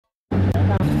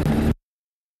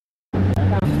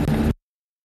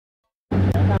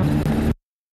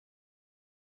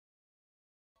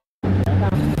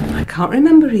can't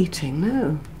remember eating,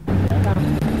 no.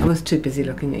 I was too busy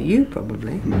looking at you,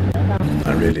 probably.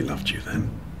 I really loved you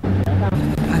then.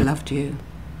 I loved you.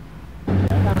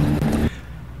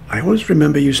 I always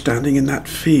remember you standing in that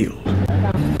field.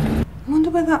 I wonder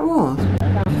where that was.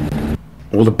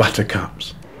 All the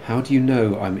buttercups. How do you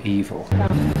know I'm evil?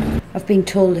 I've been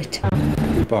told it.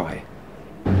 Who by?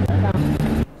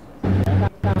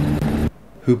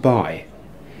 Who by?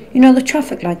 You know the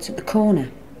traffic lights at the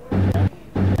corner?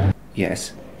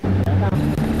 Yes.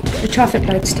 The traffic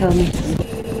lights tell me.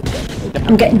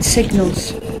 I'm getting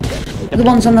signals. The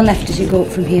ones on the left as you go up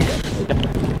from here.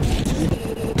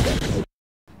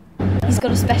 He's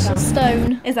got a special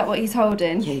stone. Is that what he's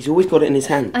holding? Yeah, he's always got it in his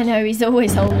hand. I know, he's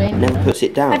always holding. Never puts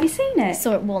it down. Have you seen it?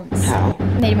 Saw it once. How?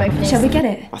 Made him open it. Shall we get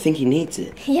it? I think he needs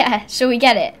it. Yeah, shall we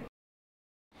get it?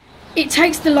 It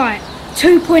takes the light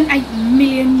 2.8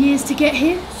 million years to get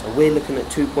here. So we're looking at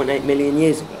 2.8 million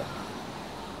years ago.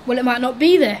 Well, it might not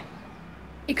be there.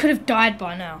 It could have died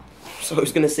by now. So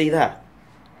who's going to see that?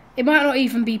 It might not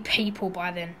even be people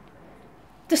by then.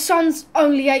 The sun's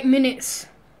only 8 minutes.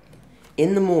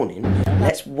 In the morning,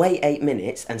 let's wait 8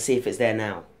 minutes and see if it's there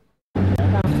now.